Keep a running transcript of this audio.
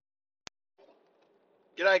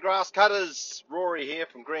G'day grass cutters, Rory here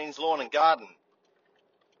from Greens Lawn and Garden.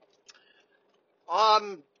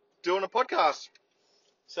 I'm doing a podcast.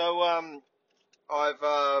 So I've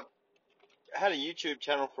had a YouTube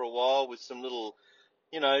channel for a while with some little,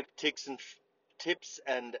 tips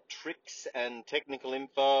and tricks and technical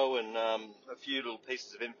info and a few little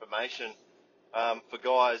pieces of information for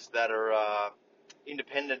guys that are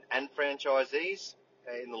independent and franchisees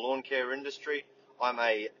in the lawn care industry. I'm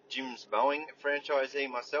a Jim's Mowing franchisee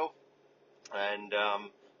myself, and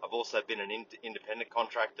I've also been an independent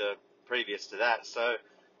contractor previous to that. So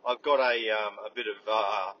I've got a bit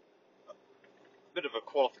of a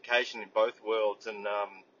qualification in both worlds, and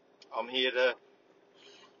I'm here to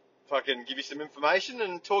fucking give you some information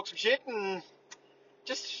and talk some shit, and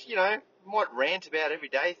just might rant about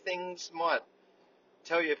everyday things, might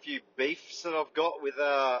tell you a few beefs that I've got with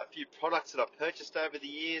a few products that I've purchased over the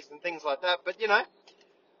years and things like that. But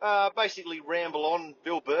basically ramble on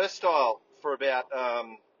Bill Burr style for about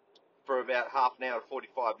half an hour to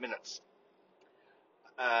 45 minutes.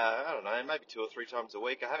 I don't know, maybe 2 or 3 times a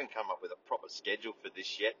week. I haven't come up with a proper schedule for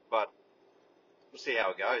this yet, but we'll see how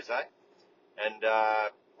it goes, eh? And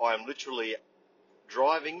I'm literally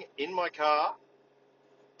driving in my car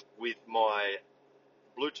with my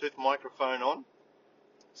Bluetooth microphone on.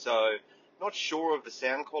 So, not sure of the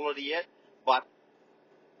sound quality yet, but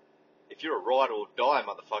if you're a ride or die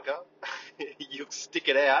motherfucker, you'll stick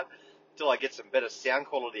it out till I get some better sound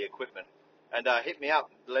quality equipment. And hit me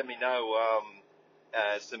up, let me know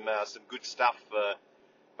some good stuff for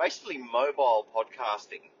basically mobile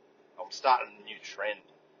podcasting. I'm starting a new trend.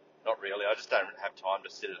 Not really, I just don't have time to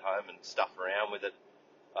sit at home and stuff around with it,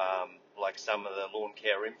 like some of the lawn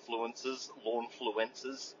care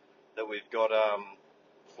lawnfluencers that we've got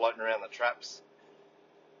floating around the traps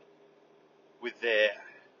with their,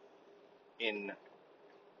 in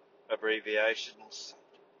abbreviations,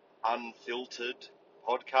 unfiltered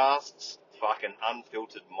podcasts. Fucking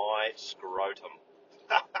unfiltered my scrotum.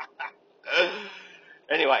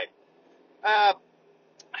 Anyway, I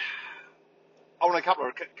want to cover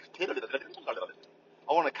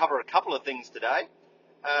a couple of things today.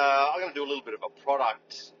 I'm going to do a little bit of a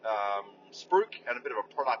product spruik and a bit of a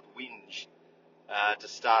product whinge to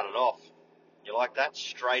start it off. You like that?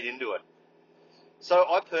 Straight into it. So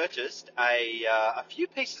I purchased a few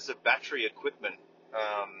pieces of battery equipment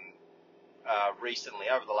recently,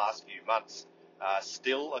 over the last few months.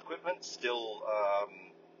 Still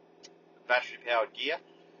battery-powered gear.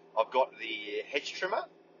 I've got the hedge trimmer,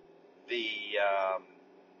 the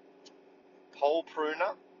pole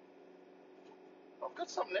pruner. I've got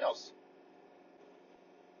something else.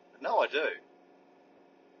 No, I do.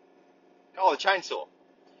 Oh, the chainsaw.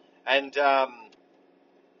 And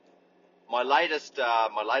my latest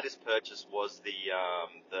purchase was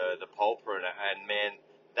the pole pruner, and man,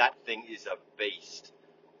 that thing is a beast.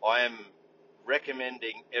 I am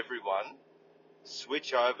recommending everyone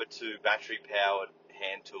switch over to battery-powered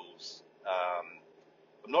hand tools.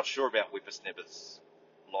 I'm not sure about whippersnippers,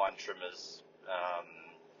 line trimmers,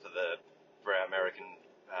 for our American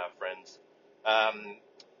friends. I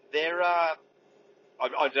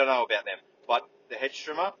don't know about them, but the hedge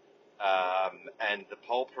trimmer and the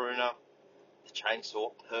pole pruner, the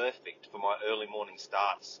chainsaw, perfect for my early morning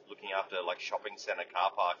starts, looking after like shopping centre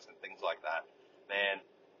car parks and things like that, man.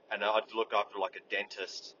 And I'd look after like a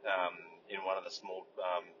dentist in one of the small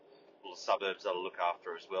little suburbs that I look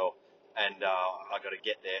after as well. And I got to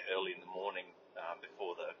get there early in the morning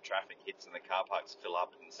before the traffic hits and the car parks fill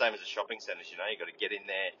up. And the same as the shopping centres, you got to get in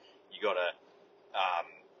there. You got to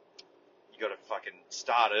fucking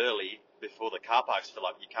start early before the car parks fill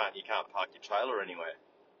up. You can't park your trailer anywhere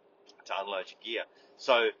to unload your gear.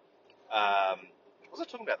 So what was I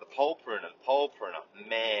talking about? The pole pruner.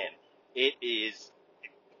 Man, it is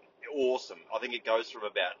awesome. I think it goes from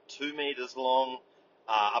about 2 meters long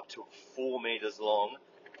up to 4 meters long.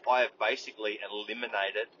 I have basically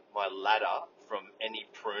eliminated my ladder from any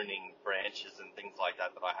pruning branches and things like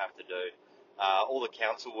that I have to do. All the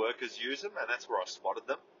council workers use them, and that's where I spotted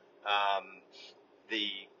them.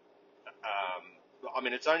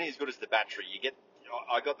 It's only as good as the battery.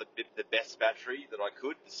 I got the best battery that I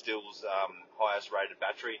could, the Still's highest rated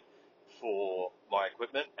battery for my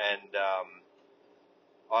equipment, and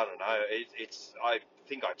I don't know. I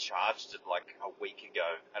think I charged it like a week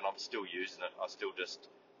ago, and I'm still using it. I still just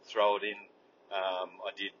throw it in.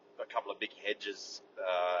 I did a couple of big hedges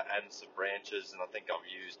and some branches, and I think I've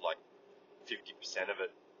used like 50% of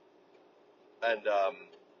it. And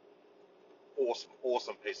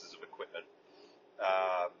awesome pieces of equipment.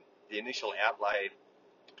 The initial outlay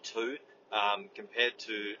too, compared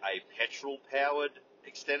to a petrol-powered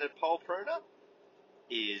extended pole pruner,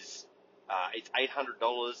 is it's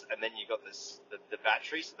 $800, and then you got the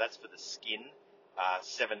battery, so that's for the skin,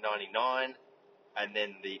 $799, and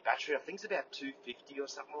then the battery I think is about $250 or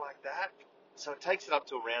something like that. So it takes it up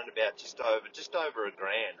to around about just over $1,000,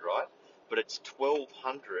 right? But it's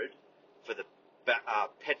 $1,200 for the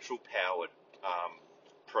petrol powered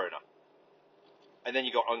pruner, and then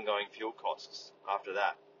you got ongoing fuel costs after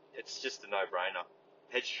that. It's just a no-brainer.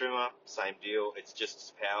 Hedge trimmer, same deal. It's just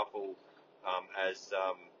as powerful as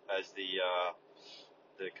the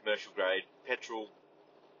commercial grade petrol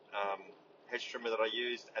hedge trimmer that I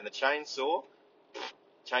used, and the chainsaw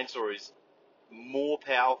is more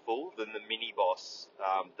powerful than the Mini Boss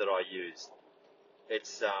that I used.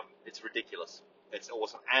 It's ridiculous. It's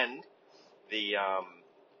awesome, and the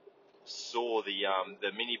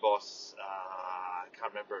the Mini Boss. I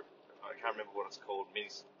can't remember what it's called. Mini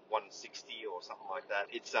 160 or something like that.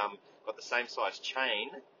 It's got the same size chain,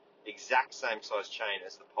 exact same size chain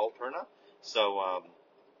as the pole pruner. So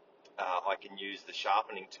I can use the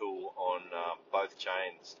sharpening tool on both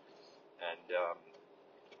chains, and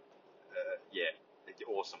yeah, it's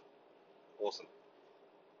awesome.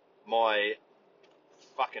 My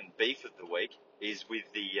fucking beef of the week is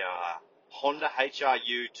with the Honda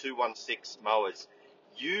HRU 216 mowers.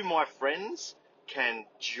 You, my friends, can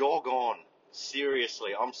jog on.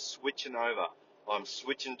 Seriously, I'm switching over. I'm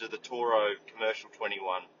switching to the Toro Commercial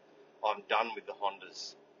 21. I'm done with the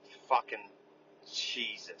Hondas. Fucking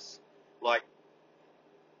Jesus. Like,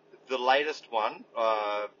 the latest one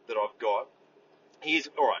that I've got, here's,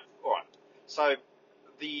 alright. So,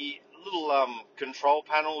 the little control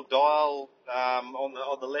panel dial on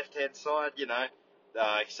the left-hand side, you know,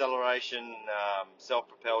 acceleration,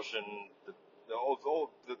 self-propulsion,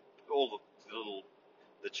 all the little,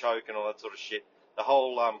 the choke and all that sort of shit. The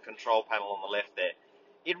whole control panel on the left there.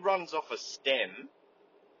 It runs off a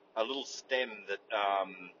little stem that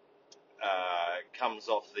comes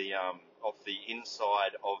off the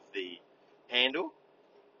inside of the handle.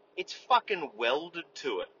 It's fucking welded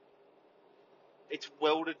to it. It's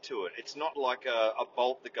not like a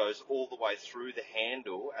bolt that goes all the way through the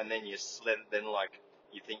handle, and then you think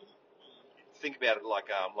about it like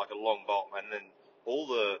a long bolt, and then all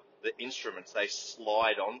the instruments, they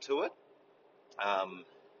slide onto it, and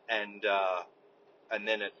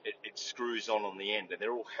then it screws on the end, and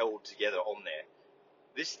they're all held together on there.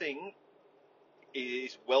 This thing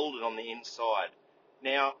is welded on the inside.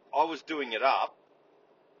 Now, I was doing it up,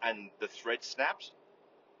 and the thread snapped.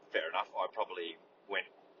 Fair enough, I probably went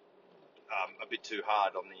a bit too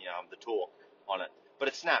hard on the torque on it, but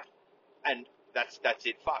it snapped, and that's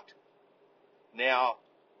it, fucked. Now,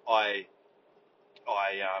 I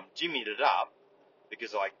jimmied it up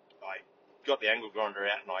because I got the angle grinder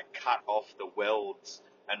out and I cut off the welds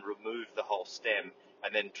and removed the whole stem,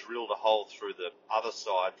 and then drilled a hole through the other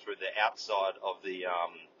side, through the outside of the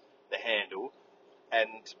handle,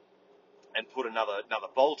 and put another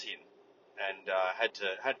bolt in, and had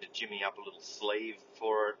to jimmy up a little sleeve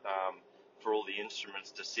for it, for all the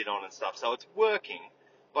instruments to sit on and stuff. So it's working,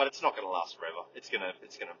 but it's not going to last forever. It's gonna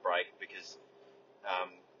break because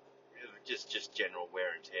just general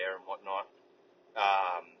wear and tear and whatnot.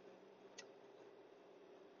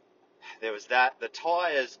 There was that. The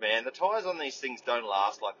tyres, man. The tyres on these things don't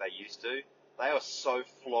last like they used to. They are so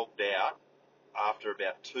flogged out after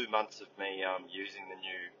about 2 months of me using the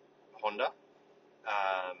new Honda.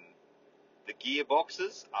 The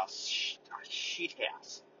gearboxes are shit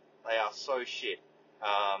house. They are so shit.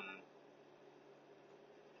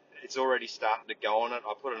 It's already starting to go on it.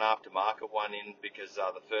 I put an aftermarket one in because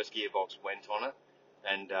the first gearbox went on it,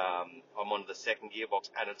 and I'm on the second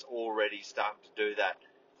gearbox, and it's already starting to do that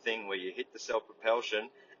thing where you hit the self-propulsion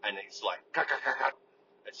and it's like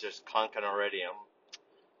it's just clunking already.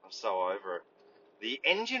 I'm so over it. The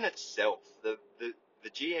engine itself, the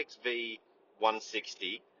GXV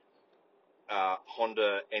 160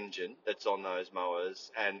 Honda engine that's on those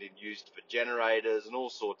mowers, and it used for generators and all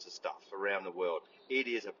sorts of stuff around the world. It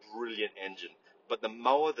is a brilliant engine, but the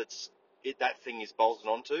mower that thing is bolted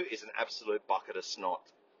onto is an absolute bucket of snot.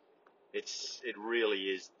 It really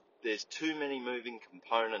is. There's too many moving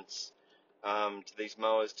components to these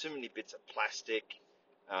mowers, too many bits of plastic.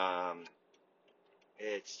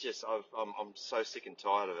 It's just, I'm so sick and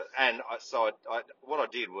tired of it. And what I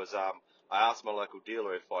did was I asked my local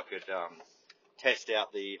dealer if I could test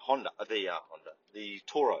out the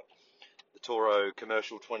Toro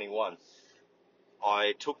Commercial 21.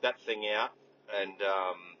 I took that thing out, and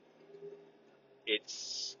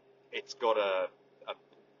it's got a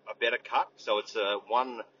better cut. So it's a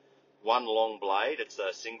one long blade. It's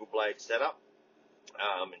a single blade setup,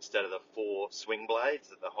 instead of the 4 swing blades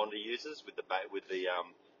that the Honda uses with the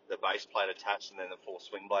base plate attached and then the 4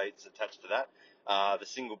 swing blades attached to that. The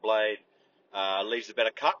single blade leaves a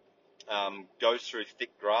better cut, goes through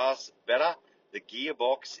thick grass better. The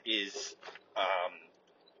gearbox is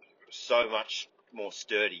so much more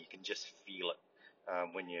sturdy. You can just feel it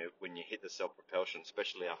when you hit the self-propulsion,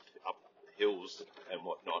 especially up hills and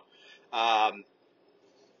whatnot.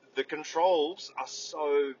 The controls are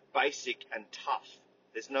so basic and tough.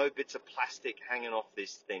 There's no bits of plastic hanging off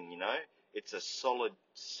this thing, you know. It's a solid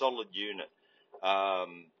unit. I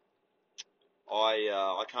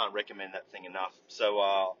can't recommend that thing enough. So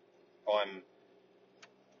I don't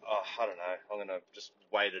know. I'm gonna just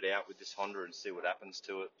wait it out with this Honda and see what happens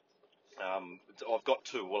to it. I've got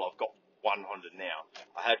 2. Well, I've got 1 Honda now.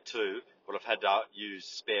 I had 2, but I've had to use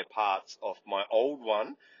spare parts off my old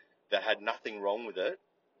one that had nothing wrong with it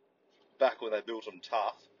back when they built them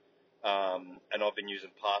tough, and I've been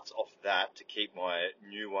using parts off that to keep my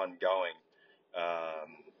new one going,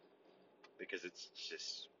 because it's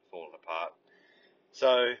just falling apart.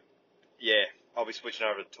 So yeah, I'll be switching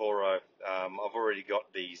over to Toro. I've already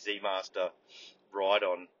got the Z Master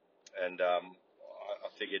ride-on, and I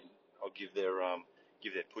figured I'll give their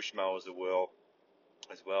push mowers a whirl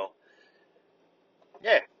as well.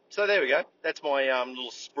 Yeah, so there we go. That's my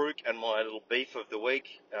little spruik and my little beef of the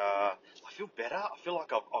week. I feel better. I feel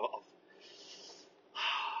like I've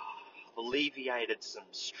alleviated some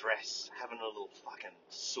stress, having a little fucking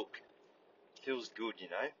sook. Feels good, you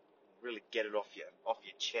know. Really get it off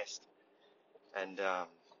your chest, and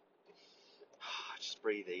just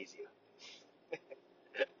breathe easier.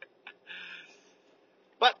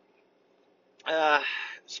 But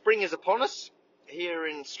spring is upon us here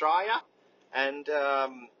in Australia, and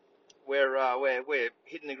we're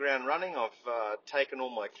hitting the ground running. I've taken all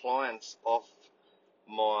my clients off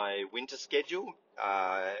my winter schedule.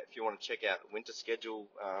 If you want to check out the winter schedule,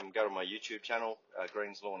 go to my YouTube channel,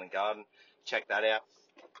 Greens Lawn and Garden. Check that out.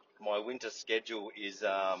 My winter schedule is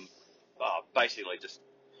basically just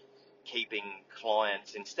keeping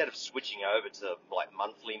clients, instead of switching over to like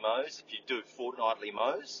monthly mows. If you do fortnightly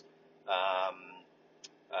mows,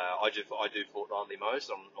 I do fortnightly mows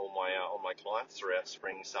on all my clients throughout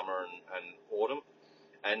spring, summer, and autumn.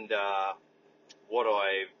 And what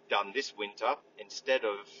I've done this winter, instead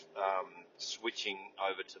of switching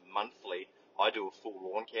over to monthly, I do a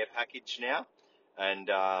full lawn care package now, and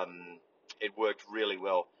it worked really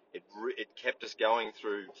well. It kept us going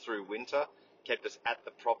through winter, kept us at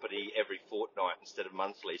the property every fortnight instead of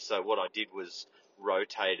monthly. So what I did was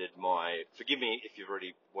rotated my. Forgive me if you've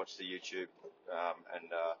already watched the YouTube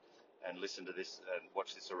and listened to this and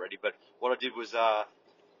watched this already. But what I did was I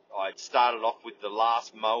started off with the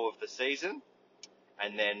last mow of the season,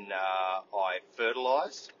 and then I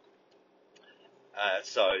fertilised.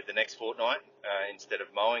 So the next fortnight, instead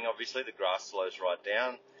of mowing, obviously the grass slows right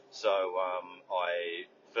down. So I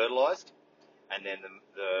fertilised, and then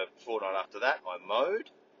the fortnight after that I mowed,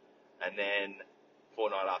 and then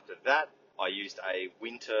fortnight after that I used a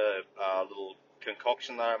winter little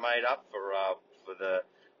concoction that I made up for the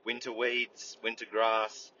winter weeds, winter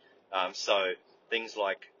grass. So things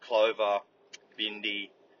like clover, bindi,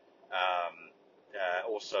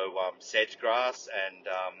 also sedge grass, and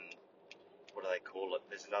what do they call it?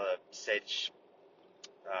 There's another sedge.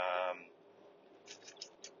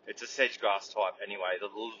 It's a sedge grass type anyway. The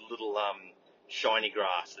little shiny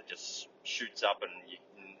grass that just shoots up, and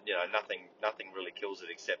you know nothing really kills it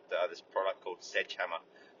except this product called Sedge Hammer.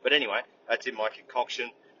 But anyway, that's in my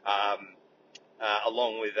concoction,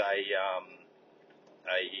 along with a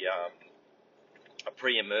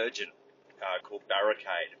pre-emergent called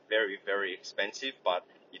Barricade. Very, very expensive, but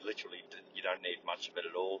you don't need much of it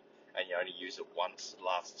at all, and you only use it once. It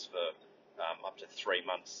lasts for up to 3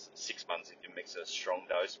 months, 6 months if you mix a strong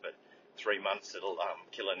dose, but 3 months it'll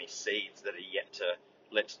kill any seeds that are yet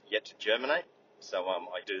to germinate. So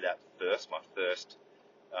I do that first, my first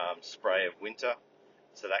spray of winter.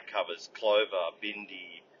 So that covers clover,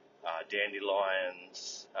 bindi,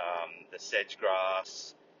 dandelions, the sedge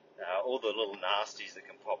grass, all the little nasties that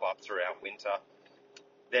can pop up throughout winter.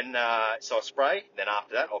 Then so I spray. Then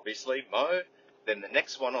after that, obviously mow. Then the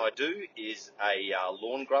next one I do is a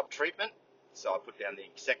lawn grub treatment. So I put down the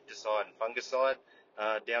insecticide and fungicide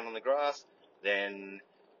down on the grass. Then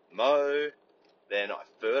mow. Then I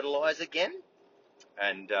fertilise again,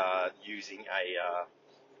 and using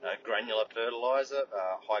a granular fertiliser,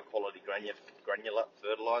 high quality granular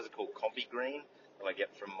fertiliser called CompiGreen that I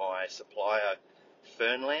get from my supplier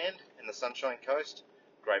Fernland in the Sunshine Coast.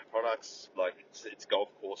 Great products, like it's golf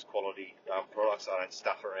course quality products. I don't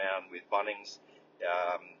stuff around with Bunnings.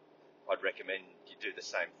 I'd recommend you do the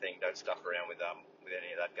same thing. Don't stuff around with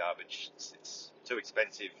any of that garbage. It's too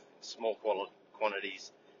expensive, small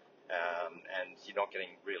quantities, and you're not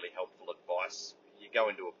getting really helpful advice. You go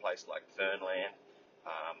into a place like Fernland,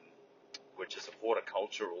 which is a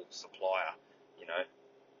horticultural supplier. You know,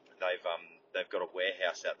 they've got a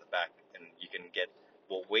warehouse out the back, and you can get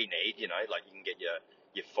what we need. You know, like you can get your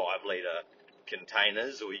 5 litre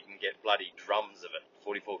containers, or you can get bloody drums of it,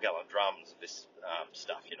 44-gallon drums of this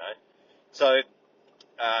stuff. You know, so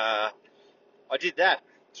I did that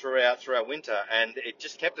throughout winter, and it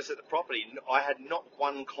just kept us at the property. I had not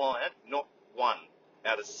one client, not one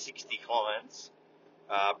out of 60 clients,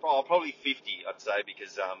 probably 50, I'd say,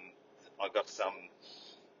 because I've got some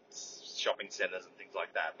shopping centres and things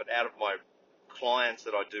like that. But out of my clients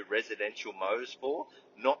that I do residential mows for,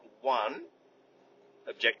 not one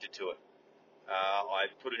objected to it. I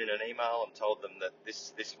put it in an email and told them that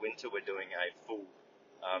this winter we're doing a full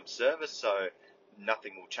service, so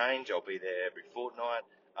nothing will change. I'll be there every fortnight.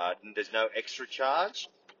 There's no extra charge,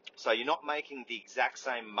 so you're not making the exact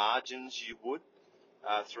same margins you would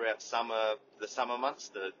throughout the summer months,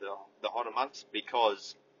 the hotter months,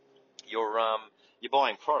 because you're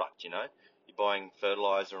buying product. You know, you're buying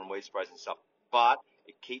fertilizer and weed sprays and stuff, but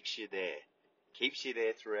it keeps you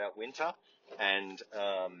there throughout winter, and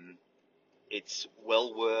it's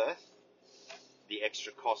well worth the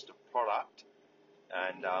extra cost of product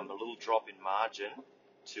and a little drop in margin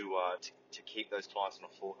to keep those clients on a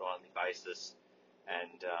fortnightly basis,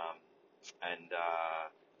 and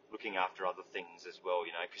looking after other things as well,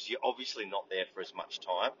 you know, because you're obviously not there for as much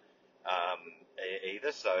time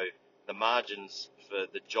either. So the margins for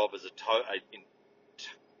the job as in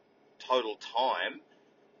total time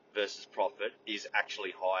versus profit is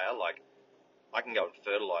actually higher. Like, I can go and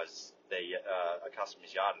fertilise a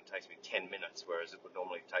customer's yard, and it takes me 10 minutes, whereas it would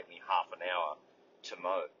normally take me half an hour to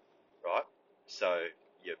mow, right? So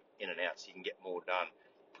you're in and out, so you can get more done.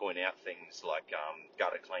 Point out things like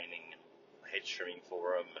gutter cleaning and hedge trimming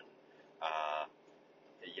for them, and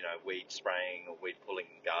you know, weed spraying or weed pulling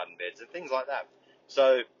in garden beds and things like that.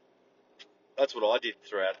 So that's what I did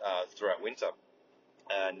throughout winter,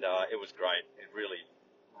 and it was great. It really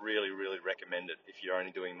recommend it if you're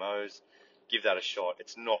only doing mows. Give that a shot.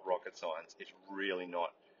 It's not rocket science. It's really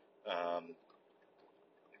not.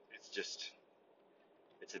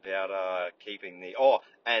 It's about keeping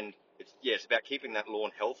it's about keeping that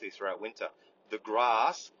lawn healthy throughout winter. The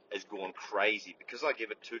grass has gone crazy because I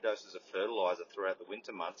give it 2 doses of fertilizer throughout the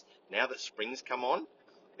winter months. Now that spring's come on,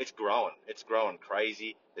 it's growing. It's growing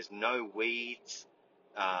crazy. There's no weeds.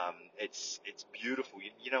 It's beautiful.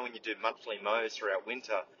 You know, when you do monthly mows throughout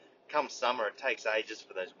winter, come summer, it takes ages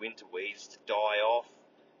for those winter weeds to die off,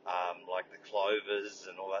 like the clovers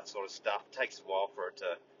and all that sort of stuff. It takes a while for it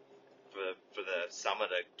for the summer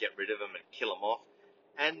to get rid of them and kill them off.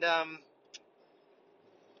 And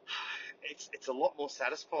it's a lot more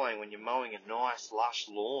satisfying when you're mowing a nice lush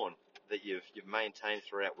lawn that you've maintained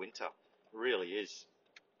throughout winter. It really is.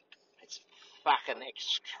 It's fucking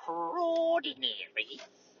extraordinary.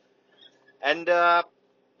 And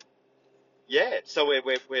yeah, so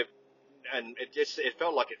we're and it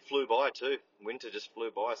felt like it flew by too. Winter just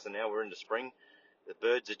flew by, so now we're into spring. The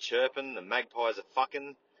birds are chirping, the magpies are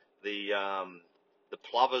fucking, the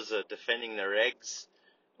plovers are defending their eggs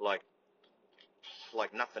like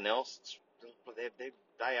nothing else.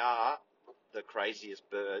 They are the craziest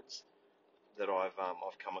birds that I've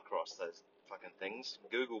come across. Those fucking things.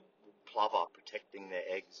 Google plover protecting their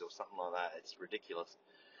eggs or something like that. It's ridiculous.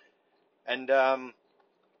 And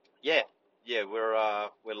yeah,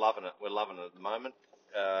 we're loving it. We're loving it at the moment.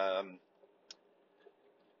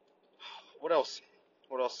 What else?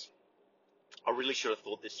 I really should have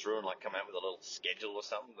thought this through and come out with a little schedule or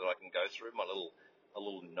something that I can go through, my little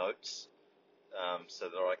notes, so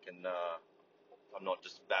that I can I'm not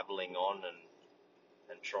just babbling on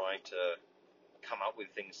and trying to come up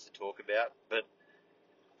with things to talk about. But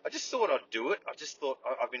I just thought I'd do it. I just thought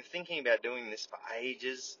I've been thinking about doing this for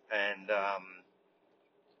ages, and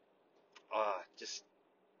just,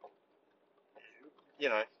 you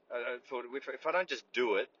know, I thought if I don't just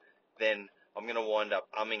do it, then I'm going to wind up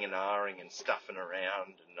umming and ahhing and stuffing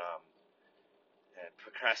around and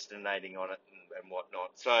procrastinating on it and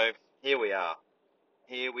whatnot. So here we are.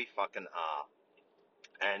 Here we fucking are.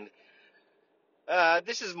 And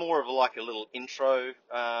this is more of a little intro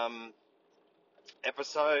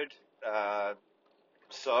episode.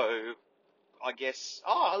 So I guess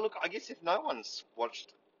if no one's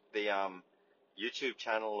watched the YouTube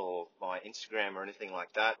channel or my Instagram or anything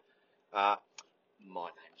like that, my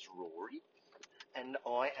name's Rory, and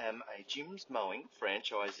I am a Jim's Mowing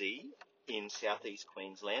franchisee in southeast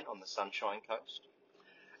Queensland on the Sunshine Coast.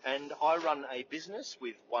 And I run a business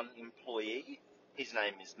with one employee. His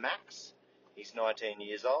name is Max. He's 19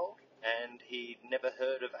 years old, and he'd never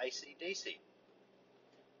heard of AC/DC.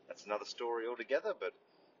 That's another story altogether, but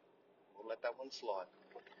we'll let that one slide.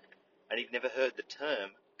 And he'd never heard the term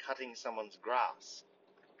cutting someone's grass.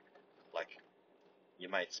 Like, your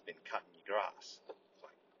mate's been cutting your grass. It's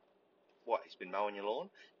like, what, he's been mowing your lawn?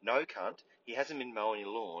 No, cunt. He hasn't been mowing your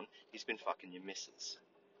lawn. He's been fucking your missus.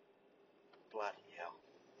 Bloody hell.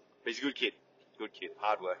 But he's a good kid. Good kid.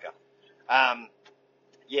 Hard worker.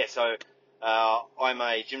 So I'm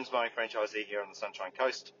a Jim's Mowing franchisee here on the Sunshine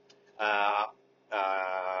Coast. I've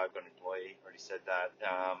got an employee, already said that.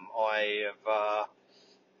 I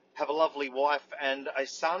have a lovely wife and a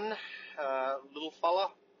son, little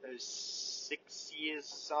fella, who's 6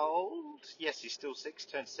 years old. Yes, he's still 6,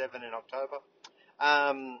 turned 7 in October.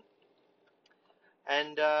 I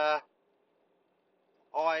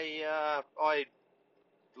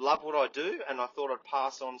love what I do, and I thought I'd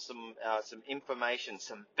pass on some information,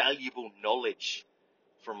 some valuable knowledge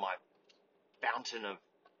from my fountain of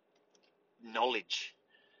knowledge.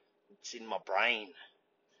 It's in my brain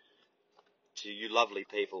to you lovely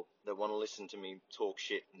people that want to listen to me talk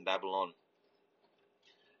shit and babble on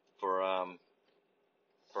for a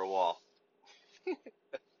while.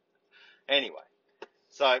 Anyway,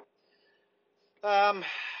 so I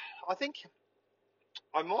think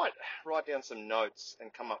I might write down some notes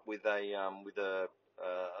and come up with a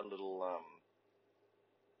little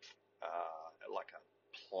like a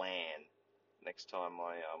plan next time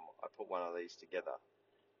I put one of these together.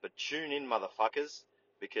 But tune in, motherfuckers,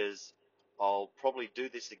 because I'll probably do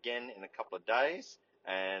this again in a couple of days,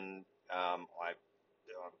 and I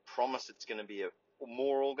promise it's going to be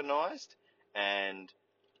more organised and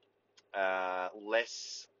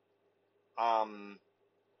less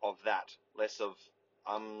of that, less of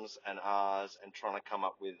ums and ahs and trying to come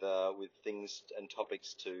up with things and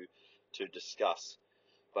topics to discuss.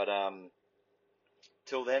 But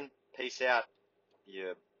till then, peace out,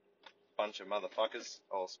 you bunch of motherfuckers.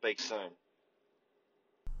 I'll speak soon.